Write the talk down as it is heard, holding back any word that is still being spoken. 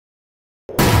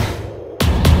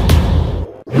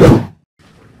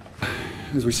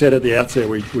as we said at the outset,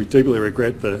 we deeply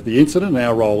regret the incident and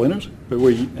our role in it, but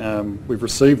we've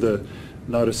received the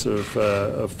notice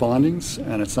of findings,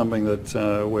 and it's something that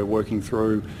we're working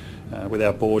through with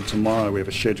our board tomorrow. We have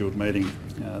a scheduled meeting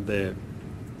there.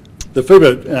 The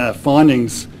FIBA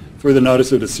findings through the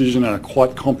notice of decision are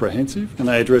quite comprehensive, and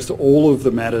they address all of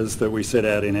the matters that we set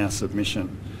out in our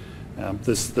submission.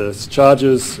 The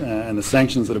charges and the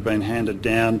sanctions that have been handed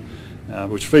down,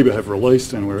 which FIBA have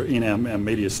released, and we're in our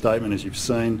media statement, as you've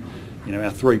seen. You know,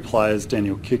 our three players,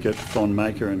 Daniel Kickett, Thon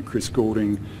Maker and Chris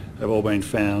Goulding, have all been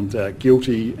found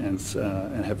guilty and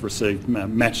have received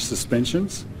match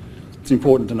suspensions. It's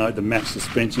important to note the match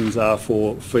suspensions are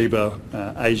for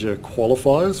FIBA Asia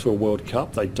qualifiers for World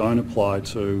Cup. They don't apply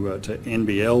to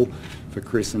NBL for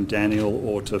Chris and Daniel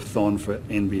or to Thon for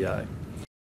NBA.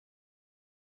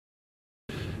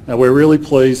 Now, we're really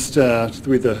pleased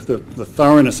with the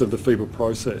thoroughness of the FIBA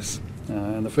process,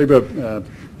 and the FIBA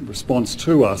response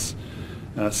to us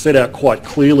set out quite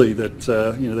clearly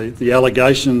that you know, the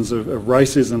allegations of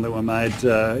racism that were made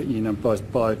you know,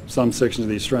 by some sections of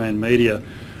the Australian media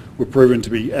were proven to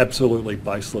be absolutely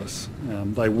baseless.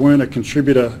 They weren't a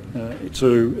contributor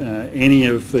to any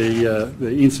of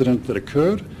the incident that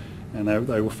occurred, and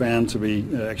they were found to be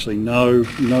actually no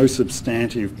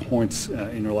substantive points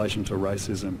in relation to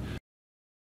racism.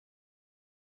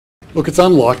 Look, it's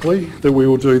unlikely that we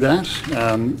will do that.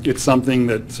 It's something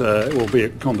that will be a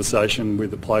conversation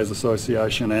with the Players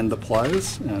Association and the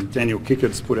players. Daniel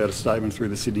Kickett's put out a statement through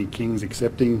the Sydney Kings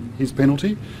accepting his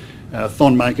penalty.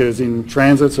 Thon Maker is in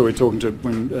transit, so we're talking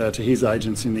to his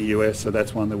agents in the US, so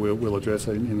that's one that we'll address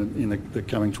in the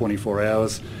coming 24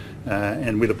 hours.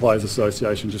 And with the Players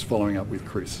Association just following up with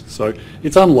Chris. So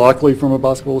it's unlikely from a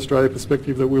Basketball Australia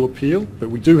perspective that we'll appeal, but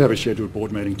we do have a scheduled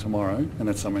board meeting tomorrow, and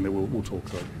that's something that we'll talk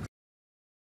through.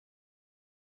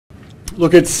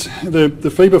 Look, it's the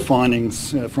FIBA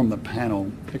findings from the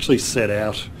panel actually set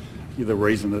out the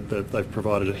reason that they've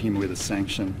provided him with a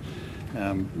sanction.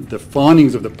 The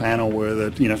findings of the panel were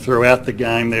that, you know, throughout the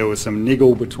game there was some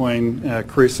niggle between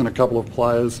Chris and a couple of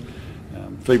players.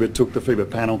 The FIBA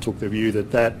panel took the view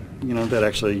that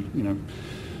actually, you know,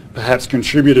 perhaps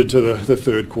contributed to the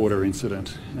third quarter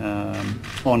incident.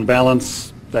 On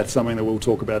balance, that's something that we'll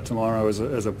talk about tomorrow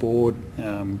as a board.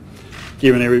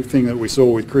 Given everything that we saw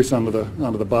with Chris under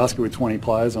the basket with 20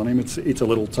 players on him, it's a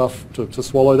little tough to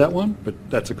swallow that one, but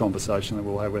that's a conversation that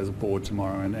we'll have as a board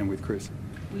tomorrow and with Chris.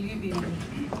 Will you be